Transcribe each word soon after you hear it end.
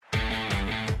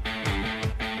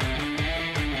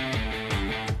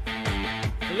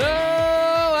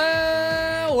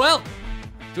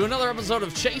to another episode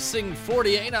of Chasing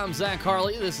 48. I'm Zach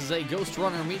Harley. This is a Ghost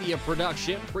Runner Media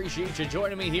production. Appreciate you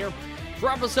joining me here for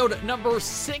episode number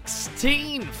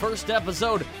 16. First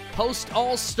episode post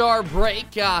All-Star break.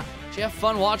 Did you have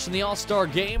fun watching the All-Star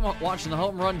game, watching the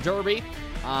Home Run Derby?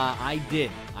 I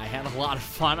did. I had a lot of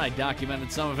fun. I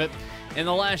documented some of it in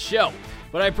the last show.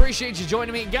 But I appreciate you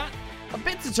joining me. Got a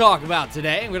bit to talk about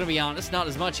today. I'm going to be honest, not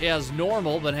as much as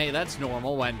normal, but hey, that's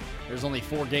normal when there's only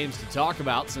 4 games to talk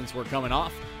about since we're coming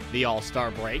off the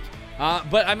All-Star break.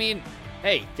 But I mean,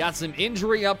 hey, got some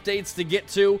injury updates to get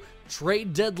to.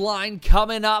 Trade deadline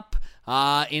coming up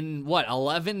in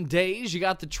 11 days. You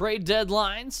got the trade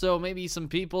deadline, so maybe some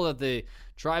people that the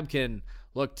Tribe can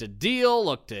look to deal,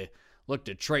 look to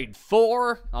trade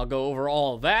for. I'll go over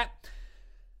all of that.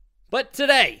 But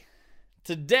today,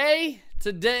 July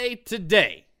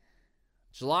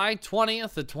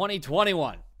 20th of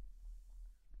 2021. I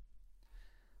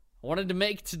wanted to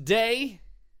make today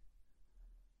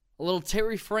a little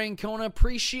Terry Francona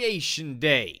Appreciation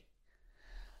Day.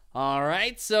 All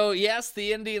right, so yes,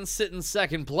 the Indians sit in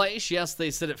second place. Yes,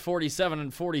 they sit at 47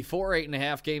 and 44,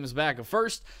 8.5 games back of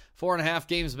first, 4.5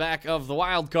 games back of the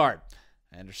wild card.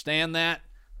 I understand that.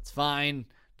 It's fine.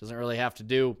 Doesn't really have to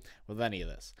do with any of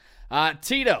this.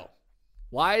 Tito.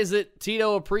 Why is it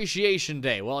Tito Appreciation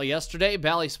Day? Well, yesterday,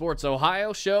 Bally Sports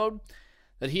Ohio showed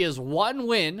that he has 1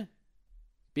 win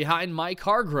behind Mike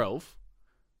Hargrove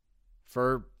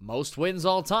for most wins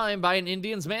all time by an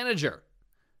Indians manager.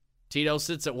 Tito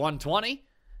sits at 120.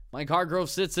 Mike Hargrove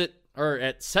sits at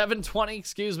 720,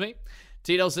 excuse me.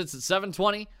 Tito sits at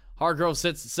 720. Hargrove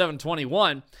sits at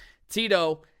 721.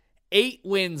 Tito, 8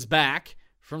 wins back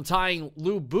from tying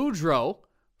Lou Boudreau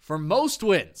for most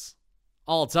wins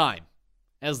all time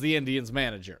as the Indians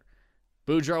manager.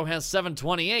 Boudreau has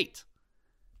 728.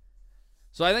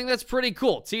 So I think that's pretty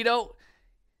cool. Tito,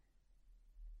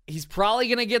 he's probably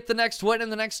going to get the next win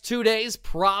in the next 2 days.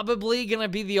 Probably going to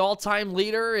be the all-time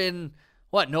leader in,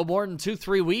 no more than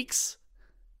 2-3 weeks?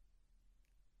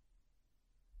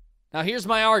 Now, here's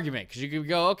my argument, because you could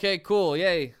go, okay, cool,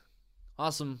 yay,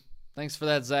 awesome, thanks for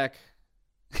that, Zach.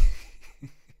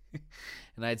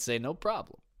 And I'd say, no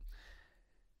problem.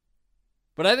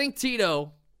 But I think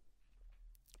Tito,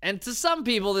 and to some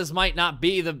people this might not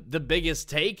be the biggest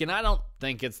take, and I don't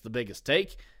think it's the biggest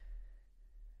take,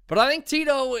 but I think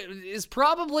Tito is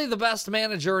probably the best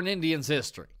manager in Indians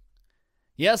history.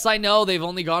 Yes, I know they've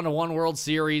only gone to 1 World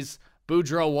Series.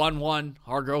 Boudreau won 1.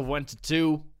 Hargrove went to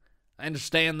 2. I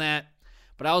understand that.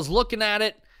 But I was looking at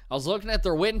it. I was looking at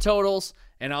their win totals,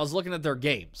 and I was looking at their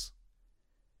games.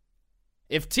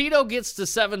 If Tito gets to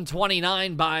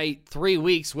 729 by 3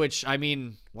 weeks, which, I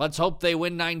mean, let's hope they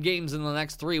win 9 games in the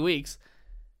next 3 weeks,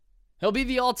 he'll be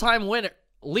the all-time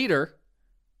leader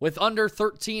with under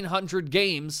 1,300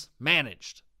 games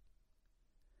managed.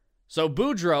 So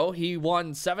Boudreau, he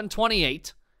won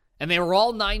 728, and they were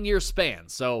all 9-year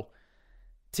spans. So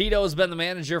Tito has been the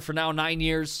manager for now 9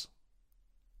 years.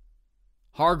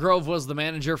 Hargrove was the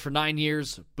manager for 9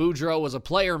 years. Boudreau was a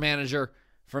player manager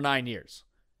for 9 years.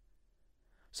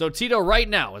 So Tito right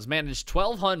now has managed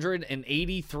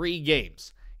 1,283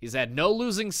 games. He's had no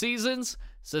losing seasons,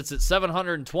 sits at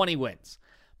 720 wins.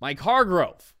 Mike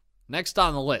Hargrove, next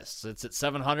on the list, sits at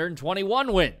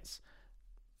 721 wins.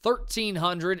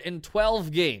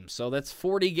 1,312 games, so that's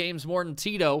 40 games more than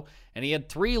Tito, and he had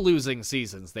 3 losing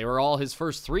seasons. They were all his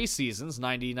first 3 seasons,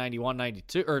 90, 91,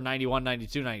 92, or 91,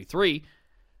 92, 93,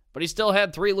 but he still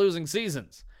had 3 losing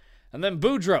seasons. And then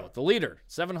Boudreau, the leader,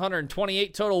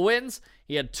 728 total wins.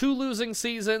 He had 2 losing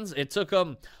seasons. It took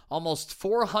him almost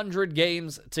 400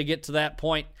 games to get to that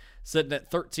point, sitting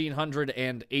at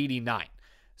 1,389.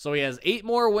 So he has 8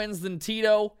 more wins than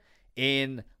Tito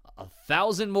in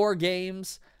 1,000 more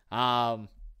games. Yes,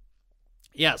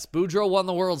 Boudreau won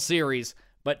the World Series,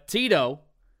 but Tito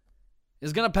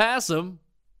is going to pass him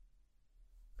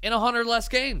in 100 less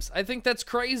games. I think that's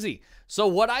crazy. So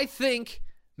what I think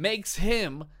makes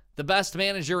him the best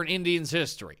manager in Indians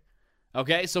history.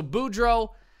 Okay, so Boudreau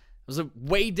was a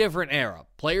way different era.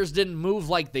 Players didn't move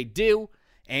like they do,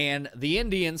 and the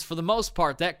Indians, for the most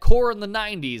part, that core in the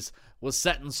 90s was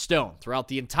set in stone throughout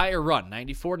the entire run,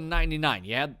 94 to 99.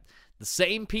 You had the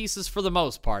same pieces for the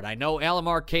most part. I know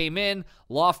Alomar came in,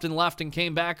 Lofton left and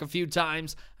came back a few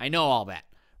times. I know all that.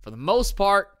 For the most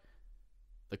part,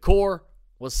 the core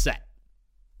was set.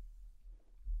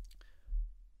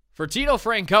 For Tito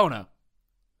Francona,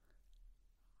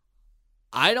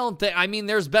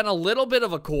 there's been a little bit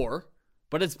of a core,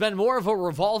 but it's been more of a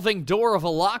revolving door of a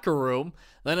locker room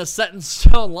than a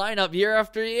set-in-stone lineup year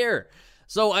after year.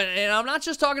 So, and I'm not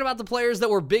just talking about the players that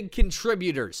were big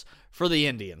contributors for the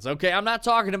Indians, okay? I'm not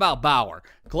talking about Bauer,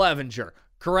 Clevenger,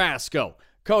 Carrasco,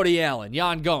 Cody Allen,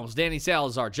 Yan Gomes, Danny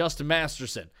Salazar, Justin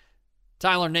Masterson,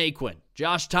 Tyler Naquin,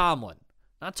 Josh Tomlin.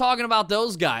 Not talking about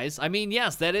those guys. I mean,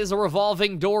 yes, that is a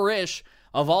revolving door-ish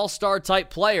of all-star type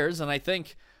players, and I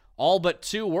think all but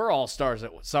 2 were all-stars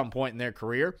at some point in their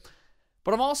career.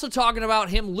 But I'm also talking about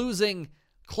him losing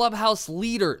clubhouse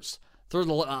leaders through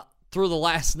the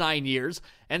last 9 years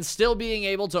and still being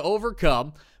able to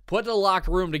overcome, put a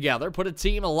locker room together, put a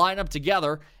team, a lineup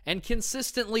together, and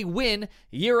consistently win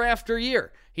year after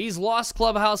year. He's lost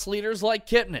clubhouse leaders like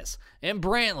Kipnis and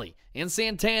Brantley and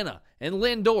Santana and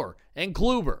Lindor and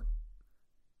Kluber.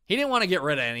 He didn't want to get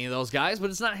rid of any of those guys, but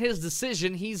it's not his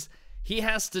decision. He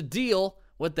has to deal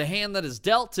with the hand that is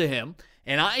dealt to him,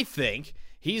 and I think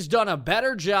he's done a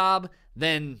better job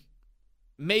than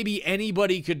maybe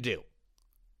anybody could do.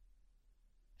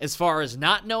 As far as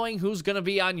not knowing who's going to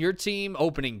be on your team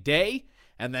opening day,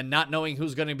 and then not knowing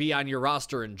who's going to be on your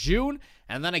roster in June,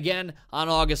 and then again on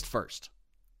August 1st.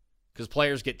 Because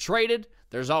players get traded.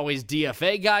 There's always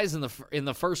DFA guys in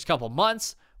the first couple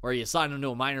months where you sign them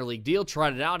to a minor league deal,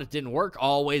 tried it out, it didn't work.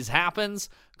 Always happens.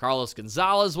 Carlos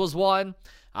Gonzalez was one.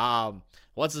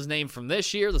 What's his name from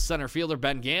this year? The center fielder,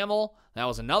 Ben Gamel. That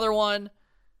was another one.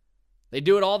 They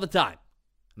do it all the time.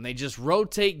 And they just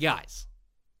rotate guys.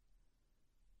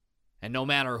 And no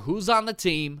matter who's on the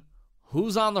team,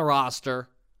 who's on the roster,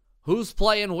 who's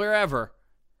playing wherever,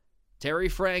 Terry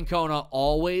Francona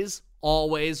always,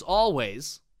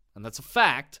 and that's a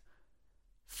fact,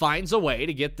 finds a way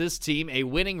to get this team a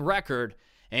winning record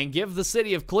and give the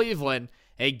city of Cleveland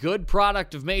a good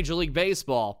product of Major League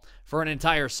Baseball for an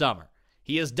entire summer.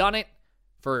 He has done it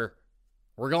for,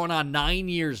 we're going on 9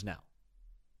 years now.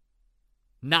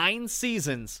 9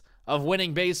 seasons of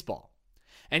winning baseball.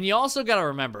 And you also got to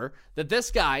remember that this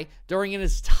guy, during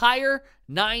his entire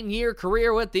 9-year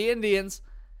career with the Indians,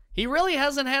 he really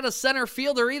hasn't had a center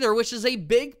fielder either, which is a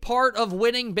big part of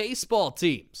winning baseball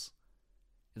teams.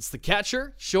 It's the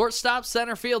catcher, shortstop,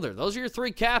 center fielder. Those are your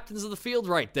 3 captains of the field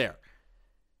right there.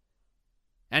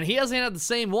 And he hasn't had the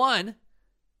same one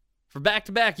for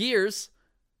back-to-back years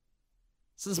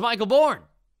since Michael Bourne.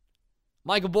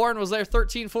 Michael Bourne was there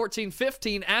 13, 14,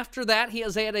 15. After that, he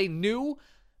has had a new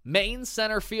main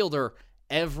center fielder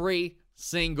every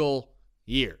single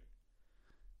year.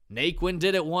 Naquin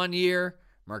did it 1 year.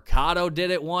 Mercado did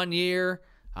it 1 year.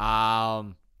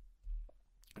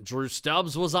 Drew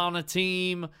Stubbs was on a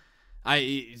team.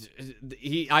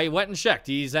 I went and checked.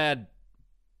 He's had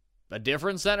a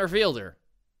different center fielder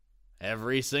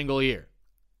every single year.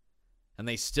 And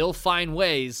they still find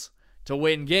ways to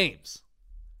win games.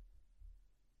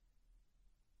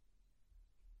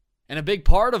 And a big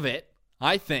part of it,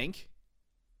 I think,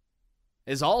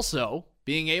 is also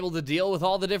being able to deal with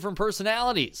all the different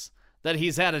personalities that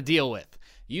he's had to deal with.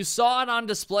 You saw it on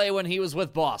display when he was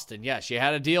with Boston. Yes, you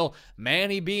had to deal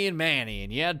Manny being Manny,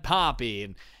 and you had Poppy,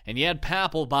 and you had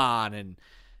Papelbon,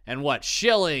 and what,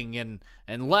 Schilling,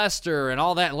 and Lester, and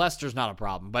all that. And Lester's not a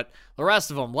problem, but the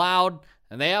rest of them, loud,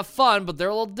 and they have fun, but they're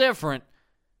a little different.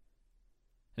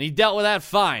 And he dealt with that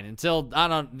fine until,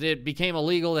 it became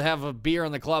illegal to have a beer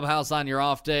in the clubhouse on your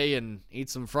off day and eat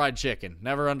some fried chicken.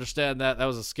 Never understood that. That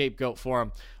was a scapegoat for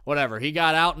him. Whatever. He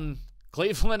got out, and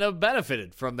Cleveland have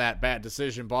benefited from that bad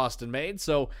decision Boston made,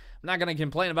 so I'm not going to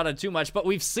complain about it too much. But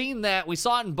we've seen that. We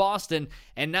saw it in Boston,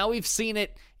 and now we've seen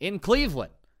it in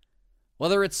Cleveland.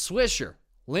 Whether it's Swisher,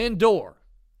 Lindor,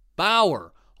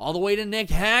 Bauer, all the way to Nick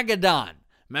Hagedorn.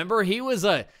 Remember, he was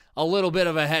a little bit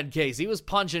of a head case. He was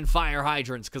punching fire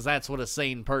hydrants because that's what a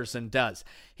sane person does.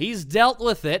 He's dealt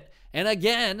with it, and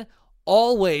again,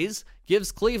 always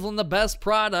gives Cleveland the best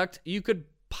product you could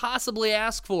possibly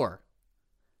ask for.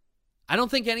 I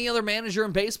don't think any other manager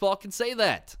in baseball can say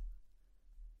that.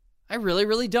 I really,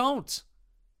 really don't.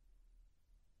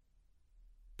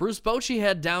 Bruce Bochy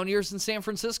had down years in San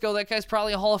Francisco. That guy's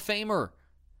probably a Hall of Famer.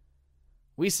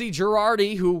 We see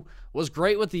Girardi, who was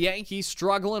great with the Yankees,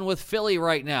 struggling with Philly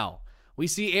right now. We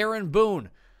see Aaron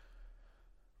Boone.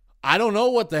 I don't know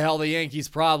what the hell the Yankees'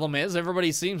 problem is.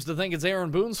 Everybody seems to think it's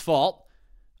Aaron Boone's fault.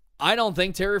 I don't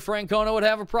think Terry Francona would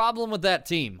have a problem with that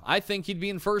team. I think he'd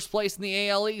be in first place in the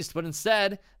AL East, but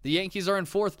instead, the Yankees are in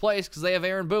fourth place because they have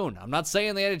Aaron Boone. I'm not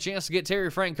saying they had a chance to get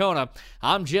Terry Francona.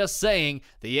 I'm just saying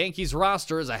the Yankees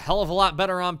roster is a hell of a lot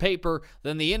better on paper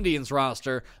than the Indians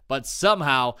roster, but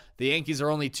somehow the Yankees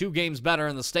are only 2 games better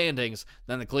in the standings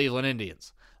than the Cleveland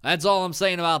Indians. That's all I'm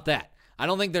saying about that. I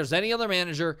don't think there's any other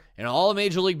manager in all of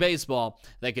Major League Baseball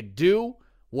that could do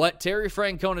what Terry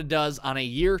Francona does on a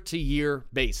year-to-year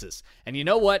basis. And you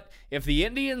know what? If the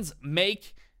Indians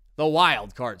make the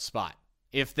wild card spot,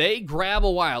 if they grab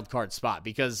a wild card spot,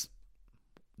 because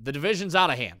the division's out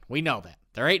of hand, we know that.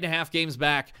 They're 8.5 games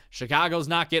back. Chicago's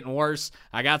not getting worse.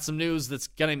 I got some news that's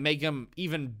going to make them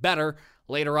even better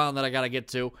later on that I got to get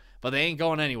to, but they ain't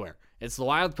going anywhere. It's the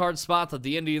wild card spot that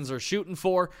the Indians are shooting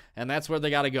for, and that's where they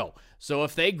got to go. So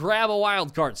if they grab a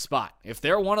wild card spot, if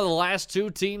they're one of the last 2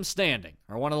 teams standing,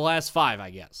 or one of the last 5, I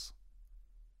guess,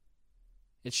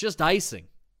 it's just icing.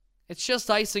 It's just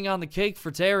icing on the cake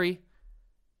for Terry.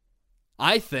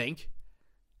 I think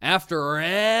after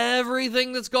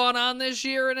everything that's gone on this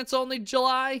year, and it's only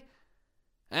July,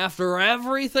 after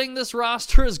everything this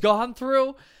roster has gone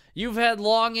through, you've had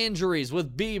long injuries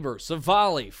with Bieber,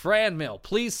 Savali, Franmil,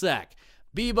 Plesac,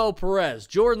 Bebo Perez,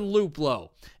 Jordan Luplow,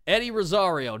 Eddie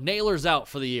Rosario. Naylor's out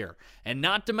for the year. And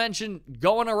not to mention,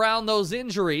 going around those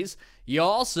injuries, you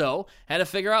also had to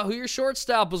figure out who your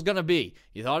shortstop was going to be.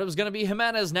 You thought it was going to be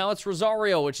Jimenez. Now it's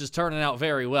Rosario, which is turning out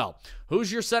very well.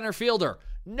 Who's your center fielder?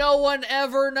 No one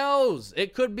ever knows.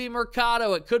 It could be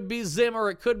Mercado. It could be Zimmer.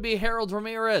 It could be Harold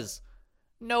Ramirez.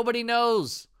 Nobody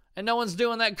knows. And no one's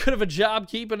doing that good of a job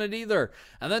keeping it either.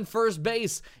 And then first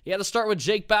base, you had to start with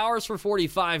Jake Bauers for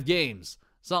 45 games.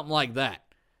 Something like that.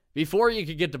 Before you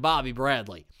could get to Bobby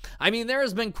Bradley. I mean, there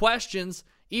has been questions,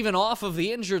 even off of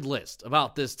the injured list,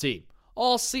 about this team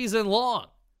all season long.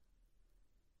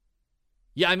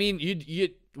 Yeah, I mean,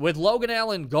 you with Logan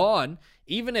Allen gone,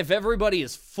 even if everybody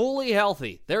is fully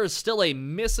healthy, there is still a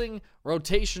missing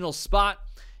rotational spot,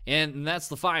 and that's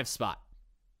the 5 spot.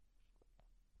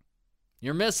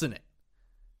 You're missing it.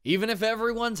 Even if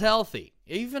everyone's healthy,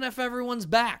 even if everyone's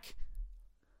back,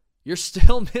 you're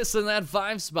still missing that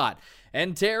 5 spot.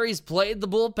 And Terry's played the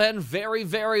bullpen very,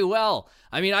 very well.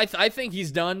 I mean, I think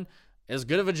he's done as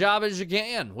good of a job as you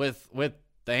can with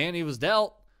the hand he was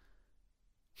dealt,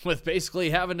 with basically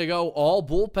having to go all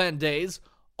bullpen days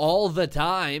all the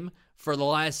time for the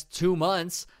last 2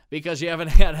 months because you haven't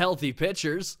had healthy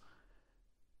pitchers.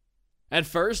 At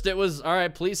first, it was, all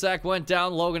right, Plesac went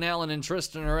down, Logan Allen and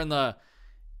Tristan are in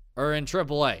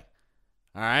AAA.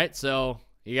 All right, so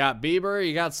you got Bieber,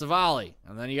 you got Savali,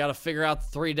 and then you got to figure out the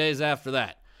 3 days after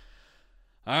that.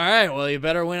 All right, well, you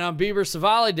better win on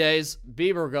Bieber-Savali days.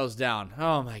 Bieber goes down.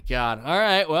 Oh, my God. All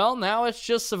right, well, now it's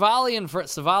just Savali, and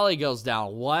Savali goes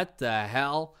down. What the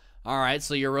hell? All right,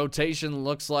 so your rotation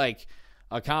looks like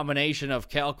a combination of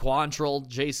Cal Quantrill,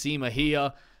 J.C.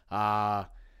 Mejia,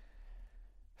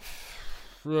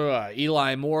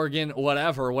 Eli Morgan,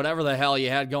 whatever the hell you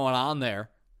had going on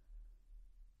there.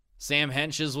 Sam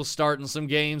Henches was starting some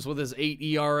games with his 8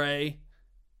 ERA.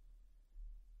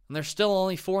 And they're still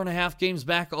only 4.5 games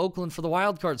back Oakland for the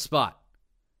wild card spot.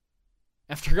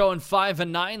 After going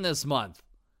 5-9 this month.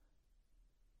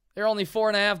 They're only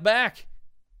 4.5 back.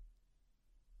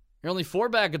 You're only 4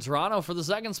 back at Toronto for the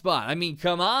second spot. I mean,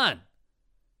 come on.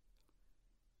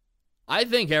 I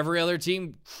think every other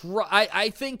team...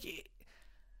 I think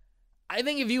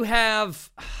if you have...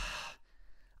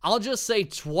 I'll just say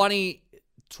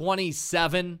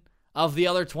 27 of the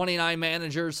other 29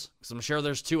 managers, because I'm sure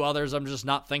there's 2 others I'm just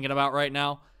not thinking about right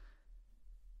now.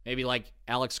 Maybe like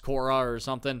Alex Cora or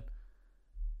something.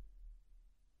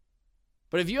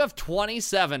 But if you have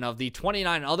 27 of the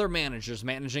 29 other managers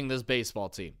managing this baseball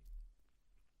team,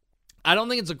 I don't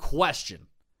think it's a question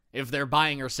if they're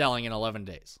buying or selling in 11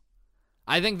 days.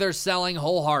 I think they're selling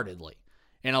wholeheartedly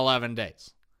in 11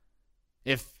 days.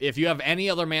 If you have any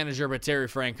other manager but Terry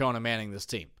Francona manning this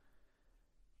team.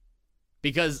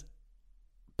 Because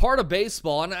part of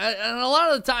baseball, and a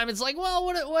lot of the time it's like, well,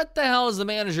 what the hell does the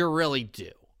manager really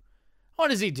do? What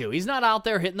does he do? He's not out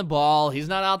there hitting the ball. He's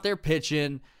not out there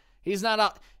pitching. He's not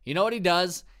out. You know what he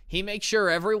does? He makes sure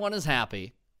everyone is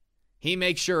happy. He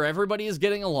makes sure everybody is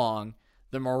getting along.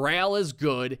 The morale is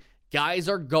good. Guys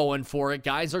are going for it.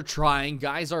 Guys are trying.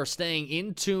 Guys are staying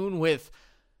in tune with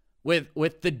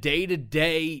the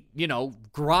day-to-day,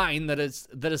 grind that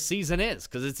a season is,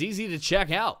 because it's easy to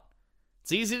check out.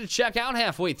 It's easy to check out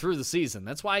halfway through the season.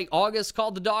 That's why August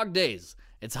called the dog days.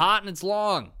 It's hot and it's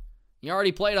long. You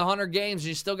already played 100 games and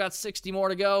you still got 60 more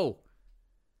to go.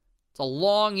 It's a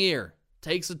long year.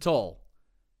 Takes a toll.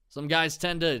 Some guys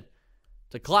tend to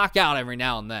clock out every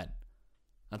now and then.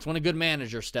 That's when a good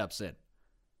manager steps in.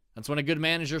 That's when a good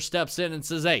manager steps in and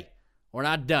says, hey, we're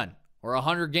not done. We're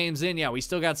 100 games in. Yeah, we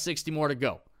still got 60 more to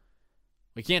go.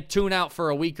 We can't tune out for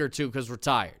a week or two because we're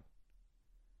tired.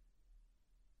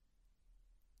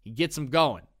 He gets them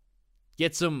going.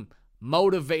 Gets them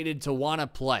motivated to want to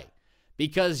play.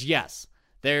 Because, yes,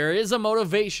 there is a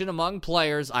motivation among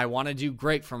players. I want to do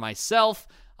great for myself.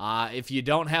 If you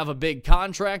don't have a big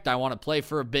contract, I want to play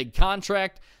for a big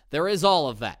contract. There is all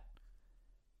of that.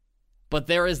 But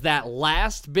there is that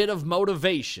last bit of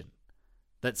motivation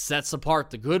that sets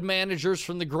apart the good managers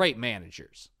from the great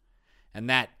managers. And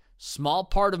that small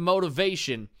part of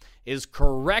motivation is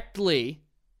correctly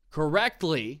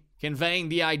conveying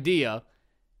the idea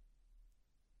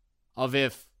of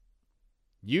if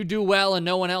you do well and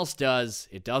no one else does,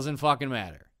 it doesn't fucking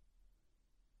matter.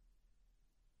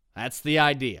 That's the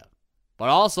idea. But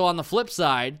also on the flip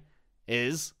side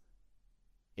is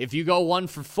if you go 1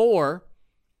 for 4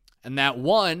 and that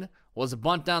one was a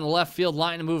bunt down the left field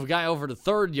line to move a guy over to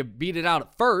third, you beat it out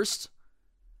at first,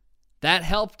 that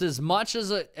helped as much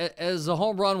as a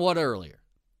home run would earlier.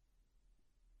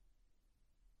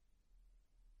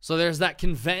 So there's that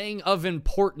conveying of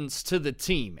importance to the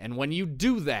team. And when you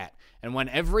do that, and when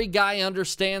every guy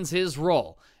understands his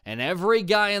role, and every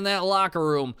guy in that locker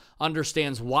room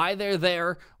understands why they're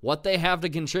there, what they have to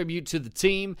contribute to the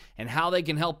team, and how they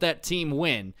can help that team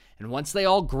win, and once they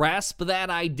all grasp that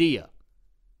idea,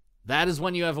 that is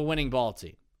when you have a winning ball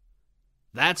team.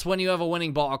 That's when you have a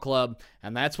winning ball club,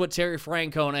 and that's what Terry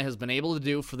Francona has been able to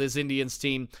do for this Indians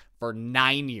team for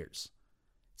 9 years.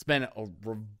 It's been a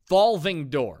revolving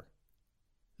door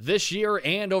this year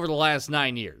and over the last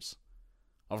 9 years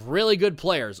of really good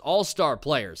players, all-star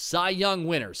players, Cy Young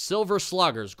winners, Silver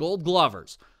Sluggers, Gold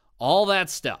Glovers, all that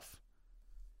stuff.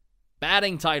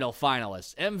 Batting title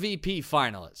finalists, MVP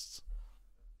finalists.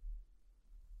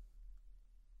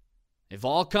 They've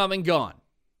all come and gone.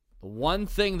 The one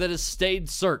thing that has stayed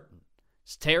certain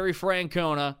is Terry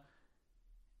Francona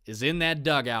is in that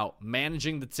dugout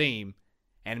managing the team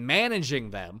and managing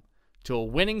them to a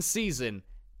winning season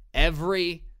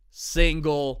every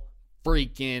single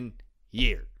freaking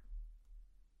year.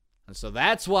 And so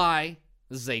that's why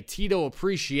this is a Tito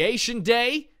Appreciation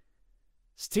Day.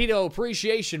 It's Tito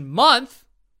Appreciation Month.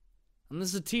 And this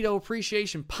is a Tito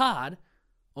Appreciation Pod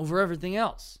over everything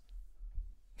else.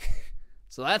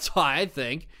 So that's why I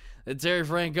think that Terry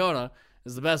Francona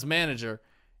is the best manager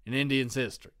in Indians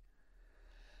history.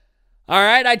 All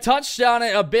right, I touched on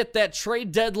it a bit, that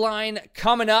trade deadline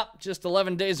coming up just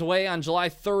 11 days away on July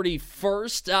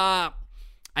 31st.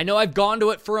 I know I've gone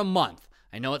to it for a month.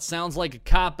 I know it sounds like a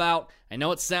cop-out. I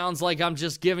know it sounds like I'm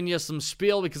just giving you some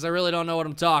spiel because I really don't know what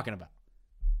I'm talking about.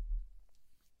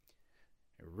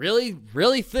 I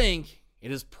really think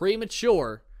it is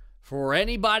premature for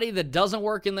anybody that doesn't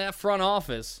work in that front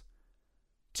office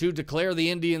to declare the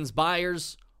Indians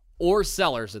buyers or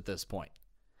sellers at this point.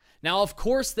 Now, of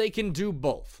course, they can do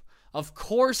both. Of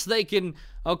course, they can,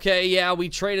 okay, yeah, we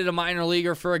traded a minor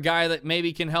leaguer for a guy that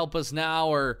maybe can help us now,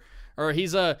 or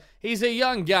he's a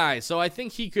young guy, so I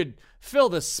think he could fill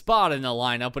the spot in the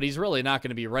lineup, but he's really not going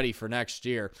to be ready for next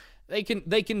year. They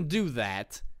can do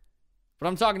that. But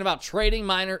I'm talking about trading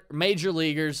major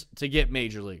leaguers to get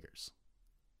major leaguers.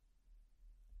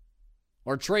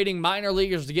 Or trading minor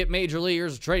leaguers to get major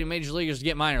leaguers, or trading major leaguers to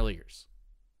get minor leaguers.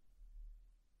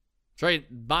 Trade,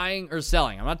 buying or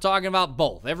selling. I'm not talking about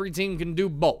both. Every team can do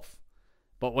both.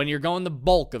 But when you're going the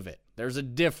bulk of it, there's a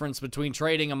difference between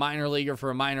trading a minor leaguer for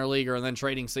a minor leaguer and then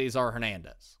trading Cesar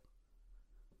Hernandez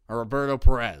or Roberto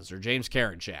Perez or James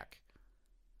Karinchak.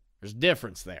 There's a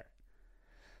difference there.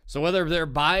 So whether they're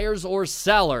buyers or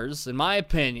sellers, in my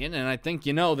opinion, and I think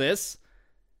you know this,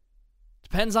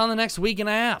 depends on the next week and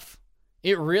a half.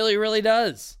 It really, really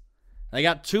does. They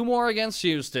got 2 more against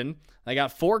Houston. They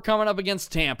got 4 coming up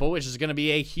against Tampa, which is going to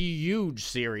be a huge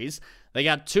series. They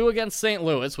got 2 against St.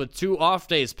 Louis with 2 off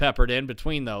days peppered in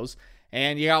between those.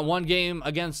 And you got 1 game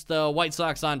against the White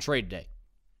Sox on trade day.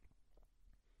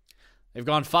 They've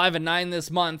gone 5-9 this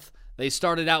month. They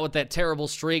started out with that terrible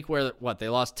streak where, they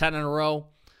lost 10 in a row.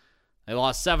 They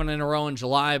lost 7 in a row in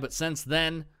July, but since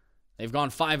then, they've gone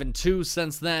 5-2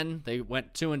 since then. They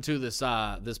went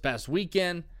 2-2 this past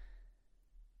weekend.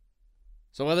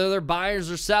 So whether they're buyers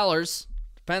or sellers,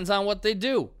 depends on what they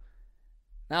do.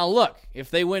 Now look, if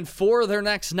they win 4 of their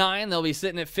next 9, they'll be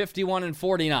sitting at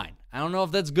 51-49. I don't know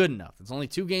if that's good enough. It's only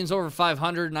 2 games over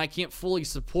 500, and I can't fully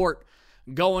support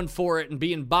going for it and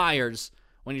being buyers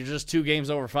when you're just 2 games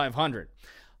over 500.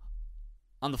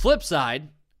 On the flip side,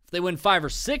 if they win 5 or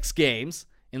 6 games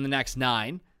in the next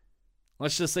 9,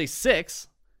 let's just say 6,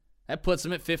 that puts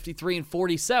them at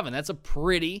 53-47. That's a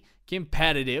pretty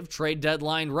competitive trade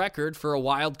deadline record for a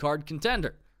wild card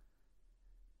contender.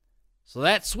 So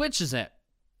that switches it.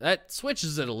 That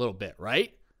switches it a little bit,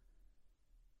 right?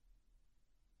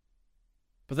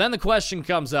 But then the question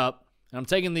comes up, and I'm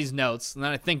taking these notes, and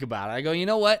then I think about it. I go, you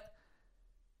know what?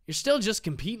 You're still just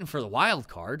competing for the wild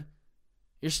card.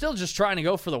 You're still just trying to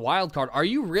go for the wild card. Are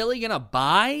you really going to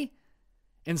buy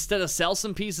instead of sell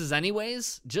some pieces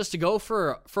anyways, just to go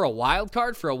for a wild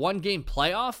card, for a 1-game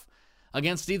playoff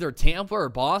against either Tampa or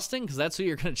Boston, because that's who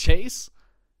you're going to chase?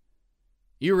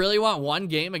 You really want 1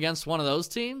 game against one of those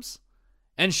teams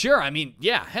And sure, I mean,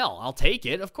 yeah, hell, I'll take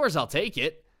it. Of course I'll take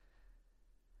it.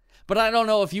 But I don't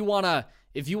know if you want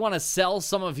to sell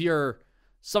some of your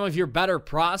better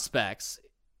prospects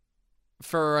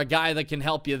for a guy that can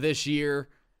help you this year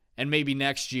and maybe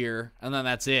next year, and then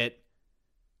that's it.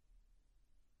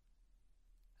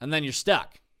 And then you're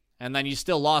stuck. And then you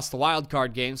still lost the wild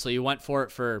card game, so you went for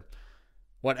it for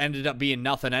what ended up being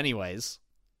nothing anyways.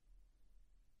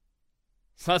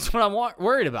 So that's what I'm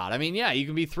worried about. I mean, yeah, you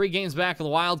can be 3 games back of the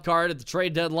wild card at the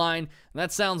trade deadline, and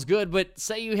that sounds good, but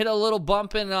say you hit a little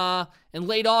bump in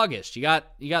late August. You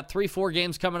got 3-4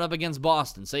 games coming up against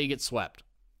Boston. Say you get swept.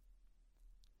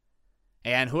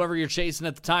 And whoever you're chasing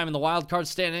at the time in the wild card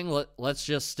standing, let's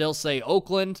just still say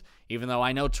Oakland, even though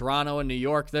I know Toronto and New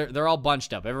York, they're all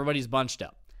bunched up. Everybody's bunched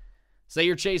up. Say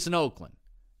you're chasing Oakland.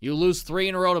 You lose 3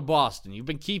 in a row to Boston. You've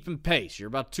been keeping pace. You're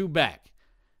about 2 back.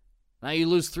 Now you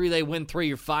lose 3, they win 3,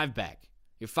 you're 5 back.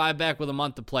 You're 5 back with a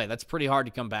month to play. That's pretty hard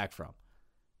to come back from.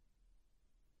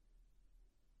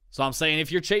 So I'm saying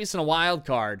if you're chasing a wild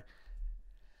card,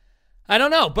 I don't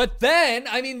know. But then,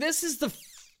 I mean, this is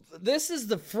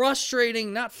the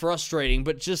frustrating, not frustrating,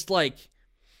 but just like,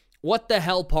 what the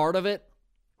hell part of it?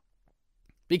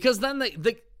 Because then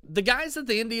the guys that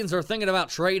the Indians are thinking about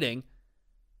trading,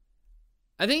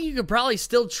 I think you could probably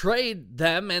still trade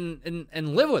them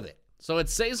and live with it. So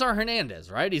it's Cesar Hernandez,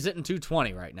 right? He's hitting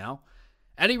 220 right now.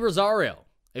 Eddie Rosario,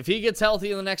 if he gets healthy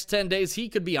in the next 10 days, he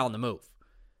could be on the move.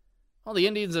 Well, the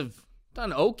Indians have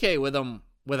done okay with him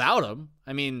without him.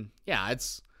 I mean, yeah,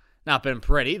 it's not been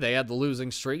pretty. They had the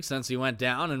losing streak since he went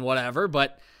down and whatever,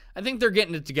 but I think they're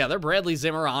getting it together. Bradley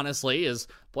Zimmer, honestly, is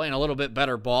playing a little bit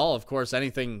better ball. Of course,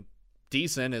 anything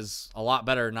decent is a lot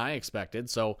better than I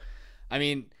expected. So, I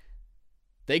mean,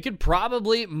 they could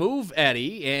probably move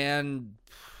Eddie, and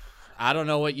I don't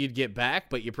know what you'd get back,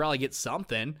 but you probably get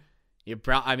something.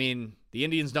 I mean, the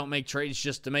Indians don't make trades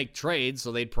just to make trades,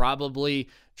 so they'd probably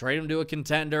trade him to a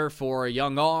contender for a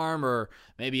young arm or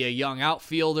maybe a young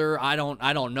outfielder. I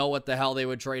don't know what the hell they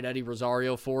would trade Eddie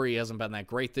Rosario for. He hasn't been that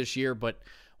great this year, but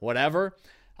whatever.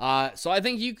 So I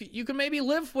think you can maybe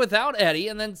live without Eddie,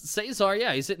 and then Cesar,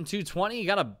 yeah, he's hitting 220.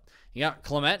 You got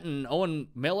Clement and Owen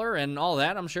Miller and all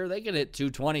that. I'm sure they can hit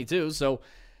 220 too. So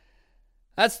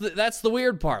that's the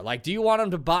weird part. Like, do you want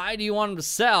them to buy? Do you want them to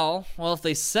sell? Well, if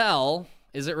they sell,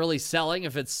 is it really selling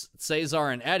if it's Cesar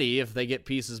and Eddie if they get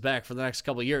pieces back for the next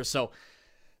couple of years? So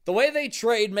the way they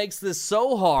trade makes this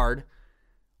so hard.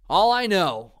 All I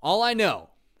know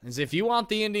is if you want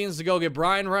the Indians to go get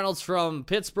Brian Reynolds from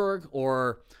Pittsburgh,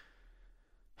 or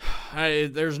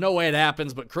there's no way it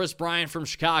happens, but Chris Bryant from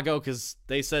Chicago, because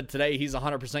they said today he's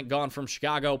 100% gone from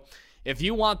Chicago. If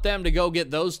you want them to go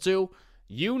get those two,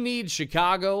 you need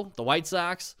Chicago, the White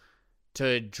Sox,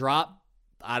 to drop,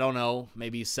 I don't know,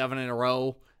 maybe 7 in a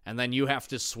row, and then you have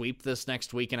to sweep this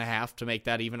next week and a half to make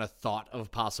that even a thought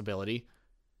of possibility.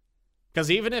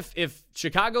 Because even if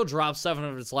Chicago drops 7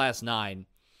 of its last 9,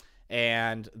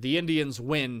 and the Indians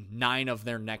win 9 of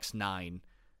their next 9,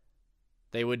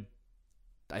 they would,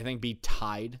 I think, be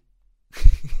tied.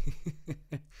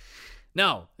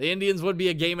 No, the Indians would be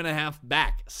a game and a half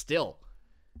back still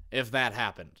if that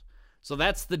happened. So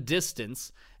that's the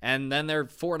distance, and then they're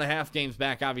 4.5 games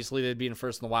back. Obviously, they'd be in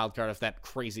first in the wild card if that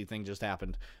crazy thing just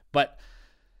happened. But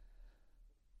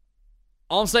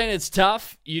all I'm saying, it's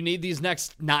tough. You need these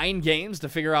next 9 games to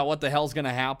figure out what the hell's going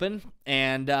to happen,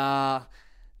 and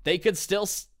they could still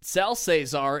sell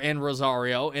Cesar and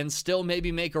Rosario and still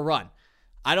maybe make a run.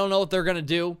 I don't know what they're going to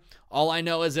do. All I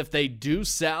know is if they do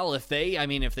sell, if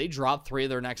they drop 3 of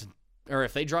their next, or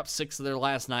if they drop 6 of their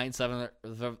last 9, 7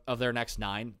 of their next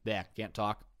 9, yeah, can't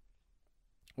talk,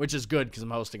 which is good because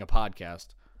I'm hosting a podcast.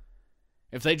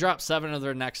 If they drop 7 of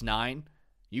their next 9,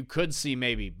 you could see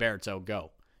maybe Berto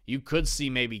go. You could see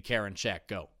maybe Karinchak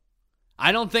go.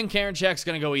 I don't think Karinchak's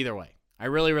going to go either way. I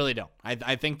really, really don't.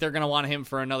 I think they're going to want him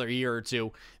for another year or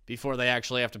 2 before they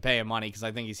actually have to pay him money, because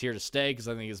I think he's here to stay, because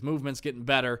I think his movement's getting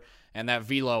better, and that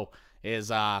velo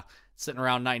is sitting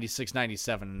around 96,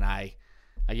 97, and I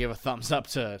give a thumbs up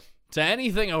to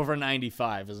anything over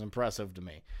 95 is impressive to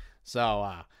me.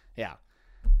 So, yeah.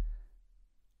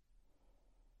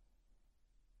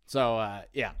 So,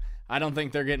 yeah, I don't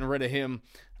think they're getting rid of him.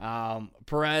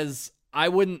 Perez, I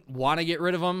wouldn't want to get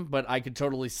rid of him, but I could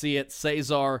totally see it.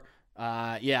 Cesar,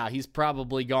 yeah, he's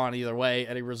probably gone either way.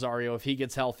 Eddie Rosario, if he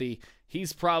gets healthy,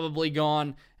 he's probably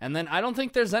gone. And then I don't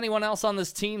think there's anyone else on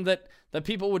this team that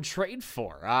people would trade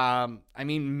for. I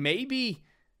mean, maybe,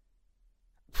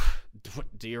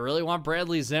 do you really want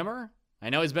Bradley Zimmer? I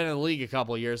know he's been in the league a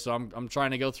couple of years, so I'm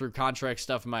trying to go through contract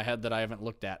stuff in my head that I haven't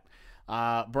looked at.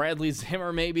 Bradley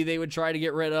Zimmer, maybe they would try to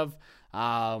get rid of.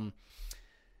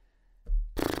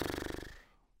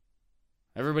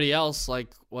 Everybody else, like,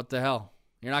 what the hell?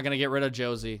 You're not going to get rid of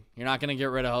Josie. You're not going to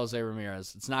get rid of Jose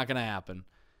Ramirez. It's not going to happen.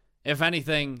 If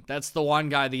anything, that's the one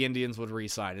guy the Indians would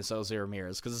re-sign is Jose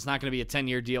Ramirez, because it's not going to be a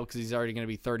 10-year deal because he's already going to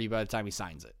be 30 by the time he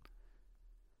signs it.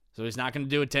 So he's not going to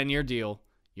do a 10-year deal.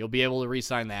 You'll be able to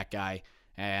re-sign that guy,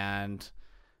 and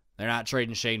they're not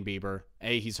trading Shane Bieber.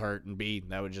 A, he's hurt, and B,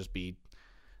 that would just be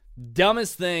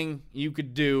dumbest thing you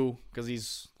could do because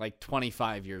he's like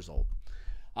 25 years old.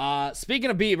 Speaking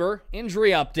of Bieber,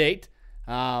 injury update.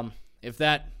 If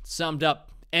that summed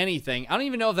up anything, I don't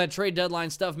even know if that trade deadline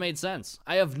stuff made sense.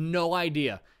 I have no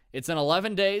idea. It's in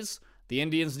 11 days. The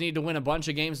Indians need to win a bunch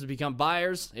of games to become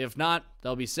buyers. If not,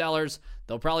 they'll be sellers.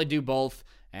 They'll probably do both,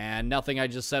 and nothing I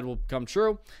just said will come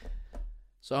true.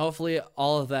 So hopefully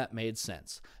all of that made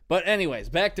sense. But anyways,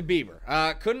 back to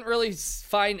Bieber. Couldn't really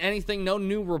find anything. No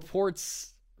new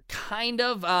reports. Kind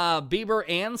of. Bieber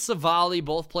and Savali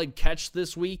both played catch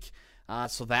this week.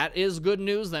 So that is good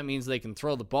news. That means they can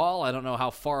throw the ball. I don't know how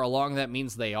far along that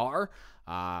means they are.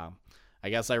 I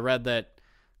guess I read that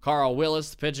Carl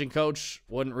Willis, the pitching coach,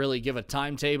 wouldn't really give a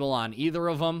timetable on either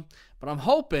of them. But I'm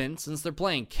hoping, since they're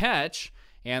playing catch,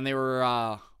 and they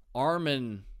were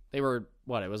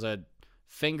it was a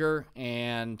finger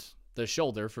and the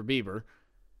shoulder for Bieber.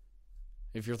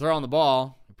 If you're throwing the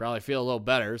ball, you probably feel a little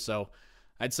better. So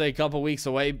I'd say a couple weeks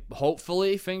away,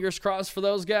 hopefully, fingers crossed for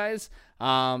those guys.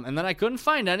 And then I couldn't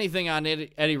find anything on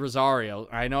Eddie Rosario.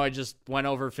 I know I just went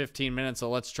over 15 minutes, so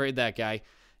let's trade that guy.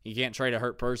 You can't trade a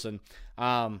hurt person.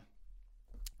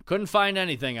 Couldn't find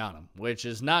anything on him, which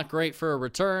is not great for a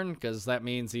return because that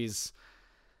means he's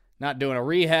not doing a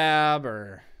rehab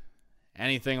or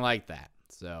anything like that.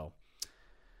 So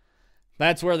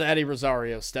that's where the Eddie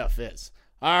Rosario stuff is.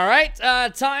 All right,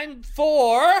 time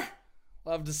for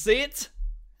love to see it.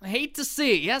 I hate to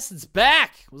see it. Yes, it's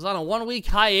back. It was on a 1-week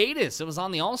hiatus. It was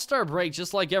on the All-Star break,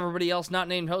 just like everybody else not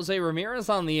named Jose Ramirez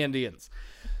on the Indians.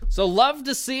 So love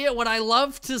to see it. What I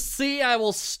love to see, I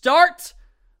will start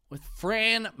with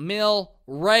Franmil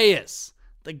Reyes.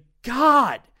 The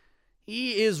God.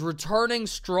 He is returning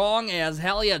strong as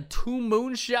hell. He had 2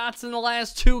 moonshots in the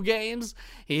last 2 games.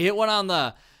 He hit one on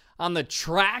the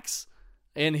tracks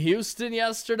in Houston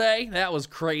yesterday. That was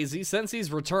crazy. Since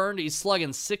he's returned, he's slugging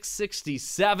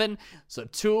 .667. So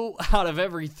 2 out of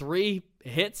every 3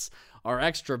 hits are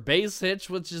extra base hits,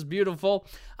 which is beautiful.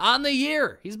 On the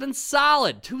year, he's been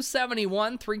solid.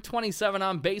 .271, .327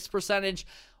 on base percentage.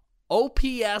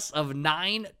 OPS of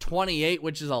 .928,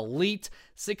 which is elite.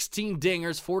 16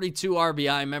 dingers, 42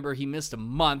 RBI. Remember, he missed a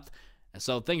month.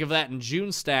 So think of that in June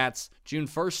 1st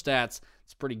stats.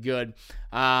 It's pretty good.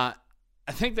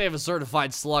 I think they have a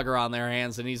certified slugger on their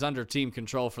hands, and he's under team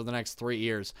control for the next 3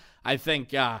 years. I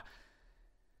think, I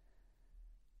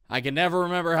can never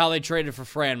remember how they traded for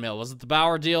Franmil. Was it the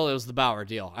Bauer deal? It was the Bauer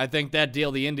deal. I think that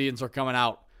deal, the Indians are coming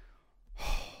out,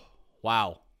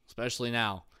 wow, especially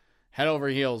now, head over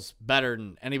heels better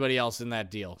than anybody else in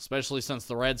that deal, especially since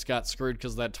the Reds got screwed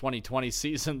because of that 2020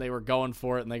 season. They were going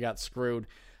for it, and they got screwed.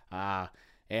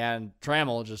 And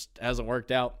Trammell just hasn't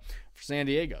worked out for San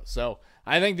Diego. So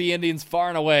I think the Indians far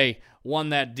and away won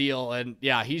that deal. And,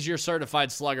 yeah, he's your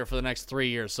certified slugger for the next 3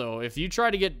 years. So if you try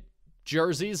to get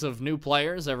jerseys of new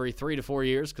players every 3 to 4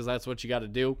 years, because that's what you got to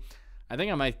do, I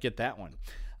think I might get that one.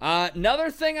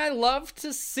 Another thing I love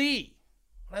to see,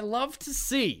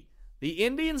 the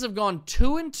Indians have gone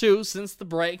 2-2 since the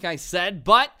break, I said,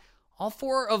 but all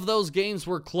 4 of those games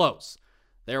were close.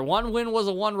 Their one win was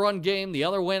a 1-run game. The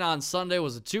other win on Sunday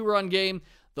was a 2-run game.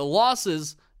 The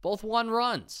losses, both 1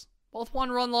 runs. Both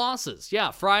 1-run losses.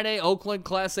 Yeah, Friday, Oakland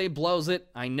Class A blows it.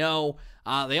 I know.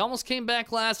 They almost came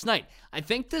back last night. I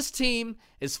think this team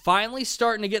is finally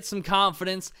starting to get some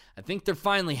confidence. I think they're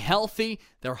finally healthy.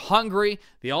 They're hungry.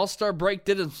 The All-Star break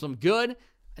did them some good.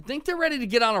 I think they're ready to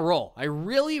get on a roll. I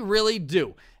really, really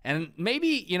do. And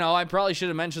maybe, I probably should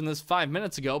have mentioned this 5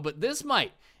 minutes ago, but this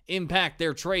might impact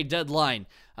their trade deadline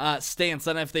stance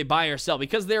on if they buy or sell,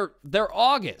 because their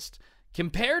August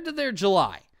compared to their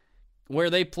July, where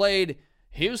they played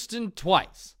Houston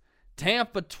twice,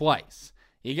 Tampa twice,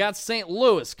 you got St.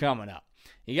 Louis coming up,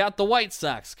 you got the White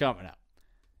Sox coming up.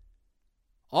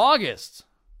 August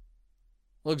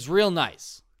looks real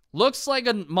nice. Looks like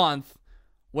a month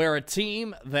where a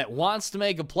team that wants to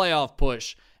make a playoff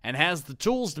push and has the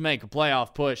tools to make a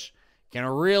playoff push can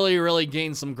really, really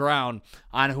gain some ground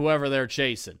on whoever they're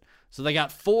chasing. So they got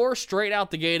 4 straight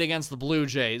out the gate against the Blue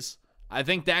Jays. I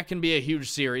think that can be a huge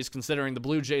series, considering the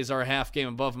Blue Jays are a half game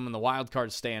above them in the wild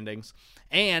card standings.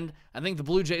 And I think the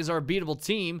Blue Jays are a beatable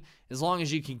team as long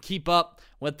as you can keep up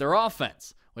with their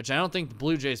offense, which I don't think the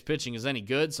Blue Jays pitching is any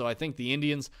good. So I think the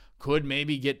Indians could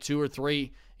maybe get 2 or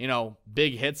 3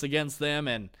 big hits against them,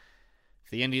 and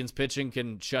if the Indians pitching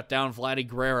can shut down Vladdy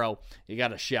Guerrero, you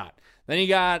got a shot. Then you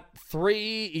got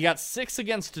 6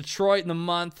 against Detroit in the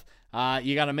month.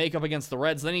 You got to make up against the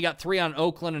Reds. Then you got 3 on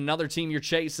Oakland, another team you're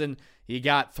chasing. You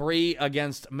got 3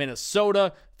 against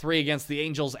Minnesota, 3 against the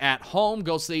Angels at home.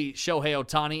 Go see Shohei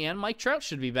Ohtani, and Mike Trout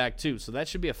should be back too, so that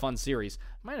should be a fun series.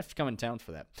 Might have to come in town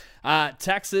for that.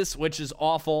 Texas, which is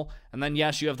awful, and then,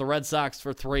 yes, you have the Red Sox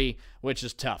for 3, which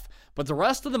is tough. But the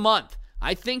rest of the month,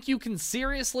 I think you can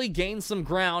seriously gain some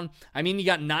ground. I mean, you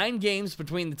got 9 games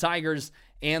between the Tigers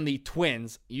and the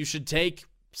Twins. You should take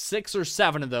 6 or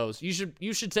 7 of those. You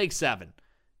should take 7,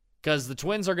 because the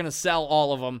Twins are going to sell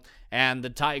all of them, and the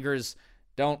Tigers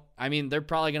don't. I mean, they're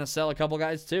probably going to sell a couple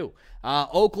guys too.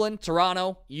 Oakland,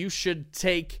 Toronto, you should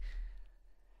take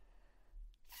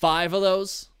 5 of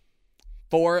those,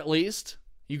 4 at least.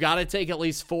 You got to take at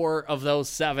least 4 of those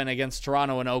 7 against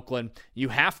Toronto and Oakland. You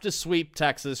have to sweep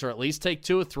Texas, or at least take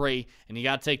 2 of 3, and you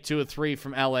got to take 2 of 3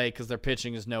 from LA because their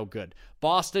pitching is no good.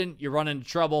 Boston, you run into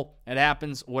trouble. It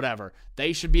happens, whatever.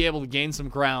 They should be able to gain some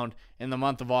ground in the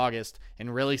month of August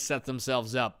and really set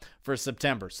themselves up for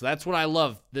September. So that's what I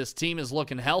love. This team is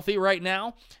looking healthy right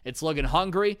now. It's looking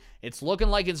hungry. It's looking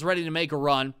like it's ready to make a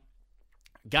run.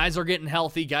 Guys are getting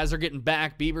healthy. Guys are getting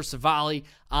back. Bieber Savali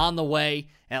on the way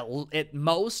at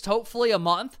most, hopefully a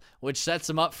month, which sets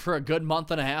him up for a good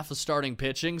month and a half of starting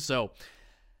pitching. So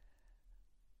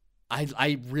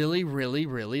I really, really,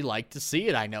 really like to see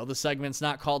it. I know the segment's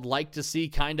not called Like to See,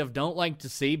 Kind of Don't Like to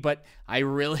See, but I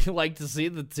really like to see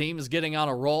the team is getting on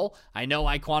a roll. I know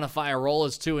I quantify a roll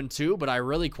as 2-2, but I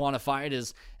really quantify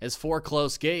it as 4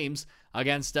 close games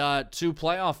against 2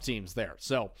 playoff teams there.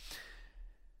 So,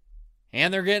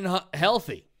 and they're getting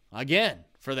healthy again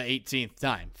for the 18th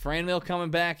time. Franmil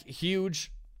coming back, huge.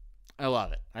 I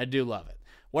love it. I do love it.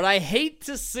 What I hate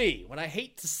to see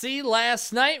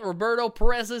last night, Roberto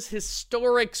Perez's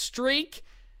historic streak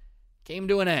came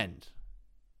to an end.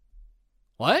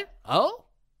 What? Oh?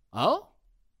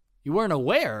 You weren't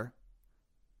aware?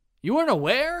 You weren't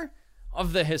aware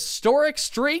of the historic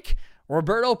streak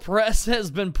Roberto Perez has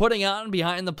been putting on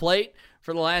behind the plate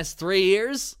for the last 3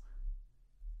 years?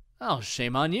 Oh,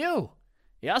 shame on you.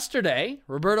 Yesterday,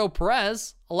 Roberto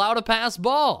Perez allowed a pass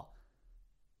ball.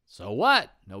 So what?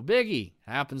 No biggie.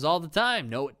 Happens all the time.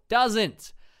 No, it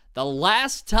doesn't. The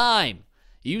last time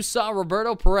you saw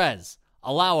Roberto Perez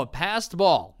allow a passed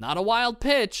ball, not a wild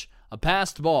pitch, a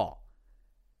passed ball,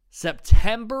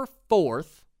 September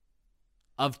 4th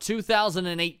of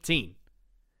 2018.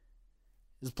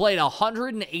 He's played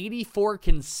 184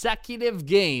 consecutive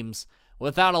games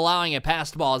without allowing a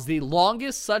passed ball. It's the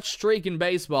longest such streak in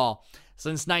baseball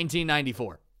since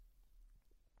 1994.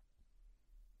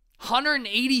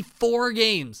 184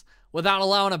 games without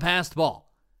allowing a passed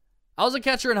ball. I was a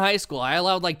catcher in high school. I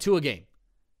allowed like 2 a game.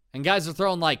 And guys are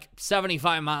throwing like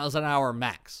 75 miles an hour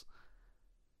max.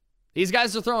 These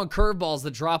guys are throwing curveballs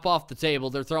that drop off the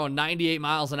table. They're throwing 98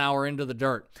 miles an hour into the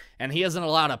dirt. And he hasn't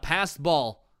allowed a passed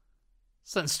ball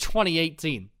since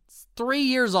 2018. It's 3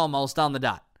 years almost on the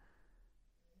dot.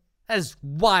 That is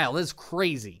wild. That is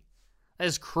crazy. That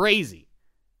is crazy.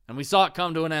 And we saw it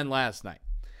come to an end last night.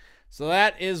 So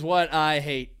that is what I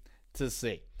hate to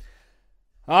see.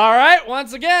 All right,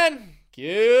 once again,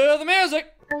 cue the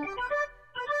music.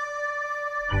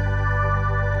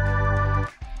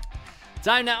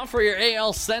 Time now for your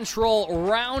AL Central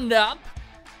Roundup.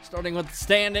 Starting with the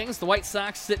standings, the White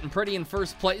Sox sitting pretty in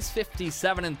first place,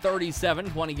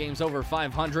 57-37, 20 games over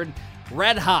 500.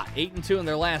 Red hot, 8-2 in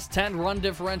their last 10. Run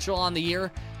differential on the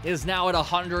year is now at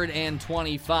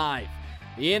 125.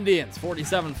 The Indians,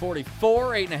 47-44,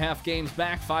 8.5 games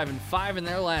back, 5-5 in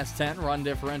their last 10. Run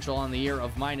differential on the year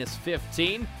of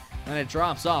 -15. And it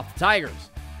drops off. The Tigers,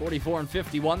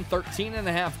 44-51,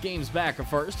 13.5 games back of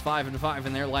first, 5-5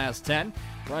 in their last 10.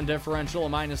 Run differential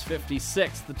of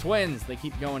 -56. The Twins, they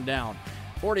keep going down.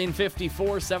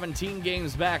 40-54, 17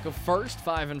 games back of first,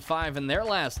 5-5 in their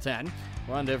last 10.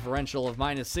 Run differential of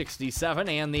 -67.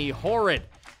 And the horrid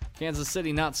Kansas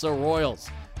City Not-So-Royals,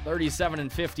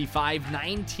 37-55,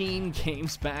 19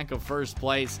 games back of first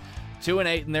place,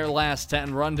 2-8 in their last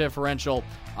 10, run differential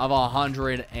of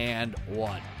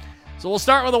 101. So we'll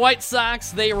start with the White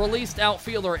Sox. They released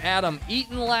outfielder Adam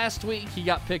Eaton last week. He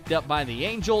got picked up by the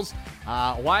Angels.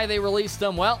 Why they released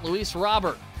him? Well, Luis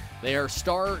Robert, their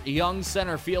star young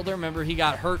center fielder. Remember, he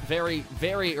got hurt very,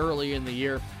 very early in the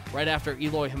year, right after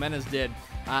Eloy Jimenez did.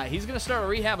 He's going to start a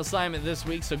rehab assignment this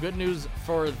week, so good news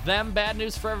for them, bad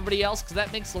news for everybody else, because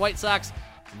that makes the White Sox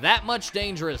that much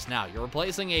dangerous now. You're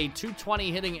replacing a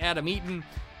 .220 hitting Adam Eaton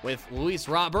with Luis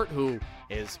Robert, who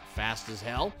is fast as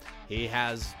hell. He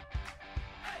has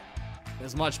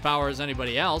as much power as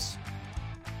anybody else.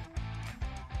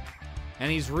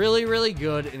 And he's really, really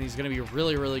good, and he's going to be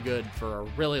really, really good for a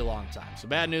really long time. So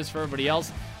bad news for everybody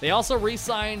else. They also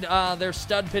re-signed their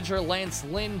stud pitcher, Lance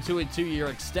Lynn, to a 2-year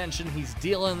extension. He's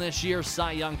dealing this year,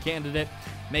 Cy Young candidate.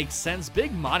 Makes sense.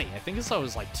 Big money. I think this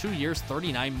was like 2 years,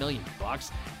 $39 million.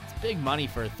 It's big money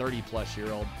for a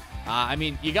 30-plus-year-old. I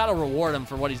mean, you got to reward him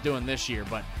for what he's doing this year,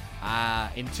 but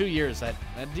in 2 years, that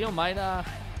deal might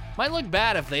look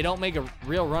bad if they don't make a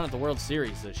real run at the World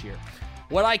Series this year.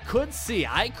 What I could see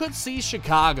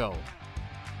Chicago,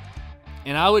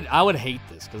 and I would hate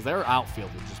this because their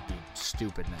outfield would just be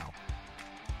stupid now.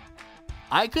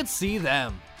 I could see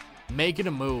them making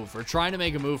a move or trying to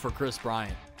make a move for Kris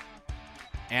Bryant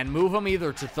and move him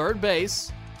either to third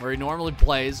base, where he normally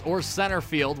plays, or center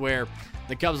field, where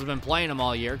the Cubs have been playing him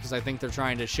all year, because I think they're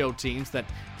trying to show teams that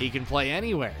he can play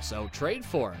anywhere. So trade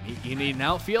for him. You need an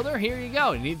outfielder? Here you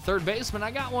go. You need a third baseman?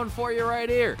 I got one for you right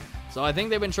here. So I think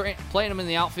they've been playing him in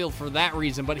the outfield for that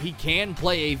reason, but he can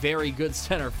play a very good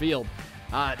center field.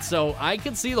 So I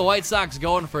could see the White Sox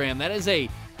going for him. That is a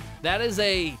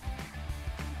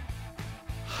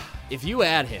if you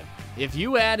add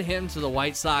him to the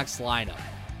White Sox lineup,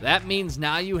 that means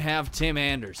now you have Tim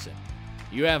Anderson.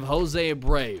 You have Jose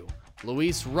Abreu,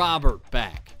 Luis Robert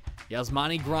back,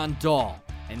 Yasmani Grandal,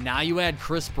 and now you add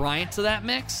Kris Bryant to that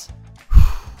mix?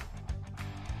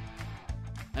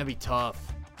 That'd be tough.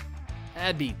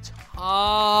 That'd be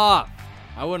tough.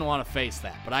 I wouldn't want to face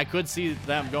that, but I could see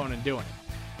them going and doing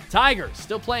it. Tigers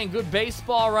still playing good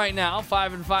baseball right now,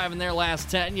 5-5 in their last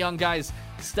 10. Young guys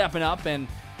stepping up and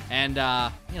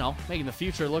making the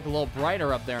future look a little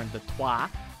brighter up there in Detroit.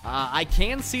 I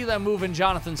can see them moving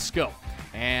Jonathan Schoop,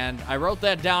 and I wrote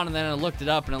that down and then I looked it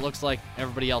up, and it looks like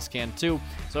everybody else can too.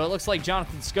 So it looks like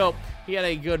Jonathan Schoop, he had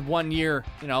a good 1 year,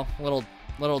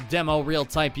 little demo reel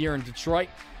type year in Detroit.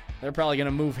 They're probably going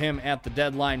to move him at the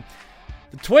deadline.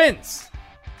 The Twins,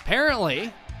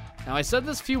 apparently, now I said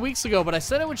this a few weeks ago, but I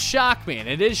said it would shock me, and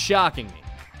it is shocking me.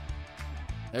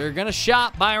 They're going to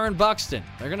shop Byron Buxton.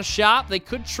 They're going to shop. They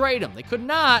could trade him. They could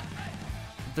not.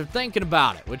 But they're thinking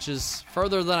about it, which is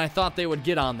further than I thought they would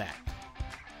get on that.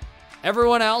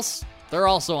 Everyone else, they're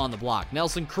also on the block.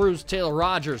 Nelson Cruz, Taylor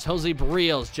Rogers, Jose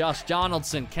Barrios, Josh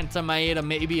Donaldson, Kenta Maeda,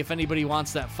 maybe if anybody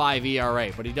wants that 5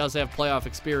 ERA. But he does have playoff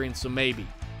experience, so maybe.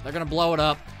 They're going to blow it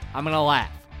up. I'm going to laugh.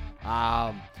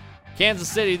 Kansas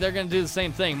City, they're going to do the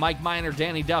same thing. Mike Minor,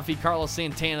 Danny Duffy, Carlos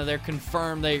Santana, they're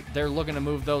confirmed. They're looking to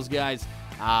move those guys.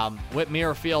 Whit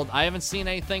Merrifield, I haven't seen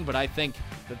anything, but I think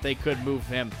that they could move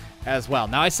him as well.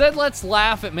 Now, I said let's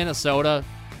laugh at Minnesota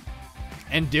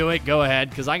and do it. Go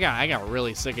ahead, because I got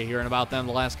really sick of hearing about them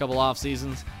the last couple off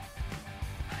seasons.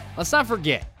 Let's not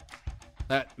forget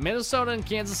that Minnesota and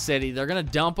Kansas City, they're going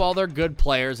to dump all their good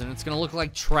players, and it's going to look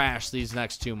like trash these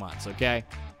next 2 months, okay?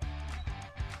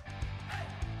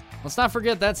 Let's not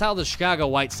forget that's how the Chicago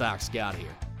White Sox got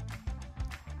here.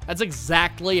 That's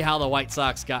exactly how the White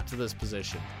Sox got to this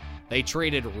position. They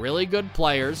traded really good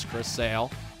players, Chris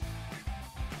Sale.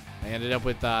 They ended up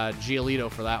with Giolito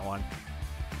for that one.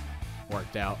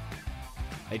 Worked out.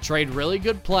 They trade really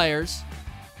good players,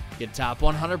 get top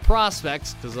 100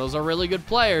 prospects, because those are really good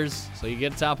players. So you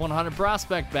get a top 100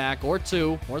 prospect back, or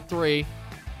 2, or 3.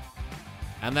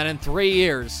 And then in 3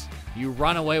 years, you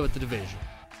run away with the division.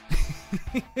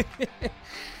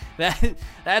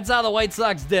 That's how the White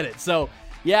Sox did it. So,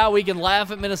 yeah, we can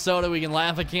laugh at Minnesota, we can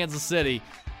laugh at Kansas City,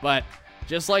 but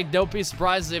just like don't be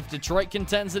surprised if Detroit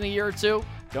contends in a year or 2,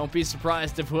 don't be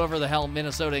surprised if whoever the hell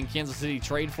Minnesota and Kansas City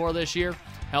trade for this year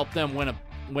help them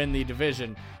win the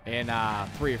division in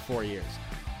 3 or 4 years.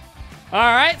 All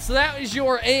right, so that was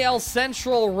your AL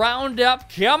Central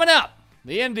roundup. Coming up,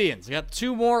 the Indians got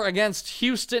 2 more against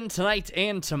Houston tonight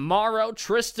and tomorrow.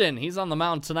 Tristan, he's on the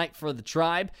mound tonight for the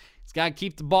Tribe. He's got to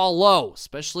keep the ball low,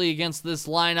 especially against this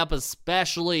lineup,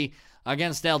 especially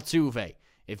against Altuve.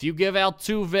 If you give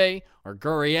Altuve or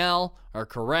Gurriel or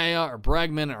Correa or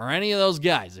Bregman or any of those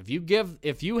guys, if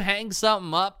you hang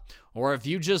something up or if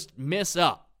you just miss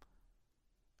up,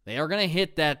 they are going to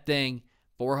hit that thing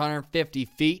 450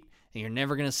 feet, and you're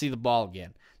never going to see the ball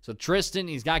again. So Tristan,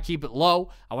 he's got to keep it low.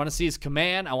 I want to see his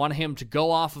command. I want him to go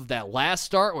off of that last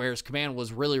start where his command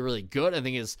was really, really good. I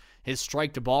think his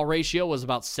strike-to-ball ratio was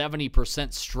about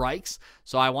 70% strikes.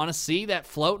 So I want to see that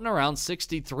floating around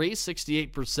 63,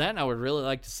 68%. I would really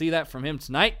like to see that from him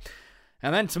tonight.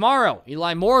 And then tomorrow,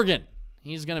 Eli Morgan.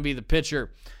 He's going to be the pitcher.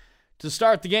 to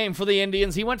start the game for the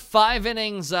Indians. He went 5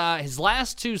 innings his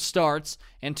last 2 starts,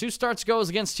 and 2 starts goes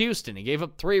against Houston. He gave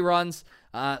up 3 runs.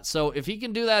 So if he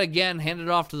can do that again, hand it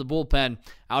off to the bullpen,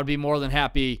 I would be more than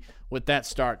happy with that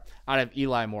start out of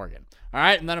Eli Morgan. All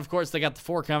right, and then, of course, they got the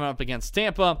 4 coming up against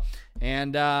Tampa,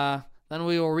 and then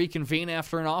we will reconvene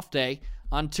after an off day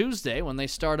on Tuesday when they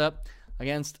start up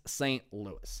against St.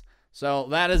 Louis. So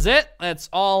that is it. That's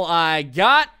all I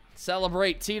got.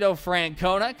 Celebrate Tito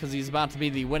Francona because he's about to be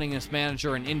the winningest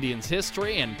manager in Indians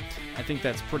history, and I think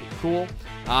that's pretty cool.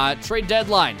 Trade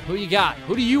deadline. Who you got?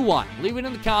 Who do you want? Leave it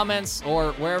in the comments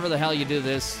or wherever the hell you do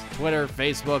this. Twitter,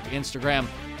 Facebook, Instagram,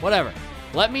 whatever.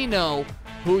 Let me know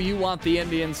who you want the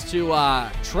Indians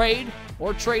to trade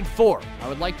or trade for. I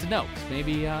would like to know.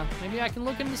 Maybe I can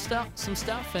look into some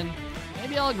stuff, and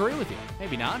maybe I'll agree with you.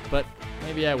 Maybe not, but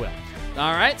maybe I will.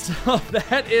 All right, so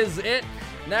that is it.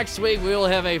 Next week, we will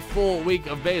have a full week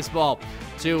of baseball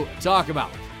to talk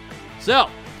about. So,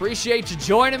 appreciate you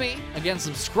joining me. Again,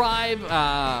 subscribe.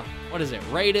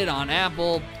 Rate it on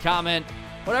Apple, comment,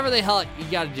 whatever the hell you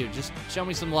got to do. Just show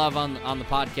me some love on the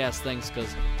podcast things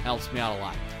because it helps me out a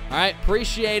lot. All right,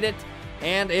 appreciate it.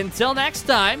 And until next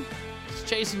time, it's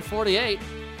Chasing 48.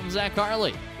 I'm Zach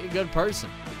Harley. Be a good person.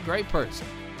 Be a great person.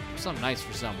 Do something nice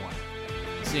for someone.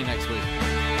 See you next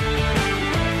week.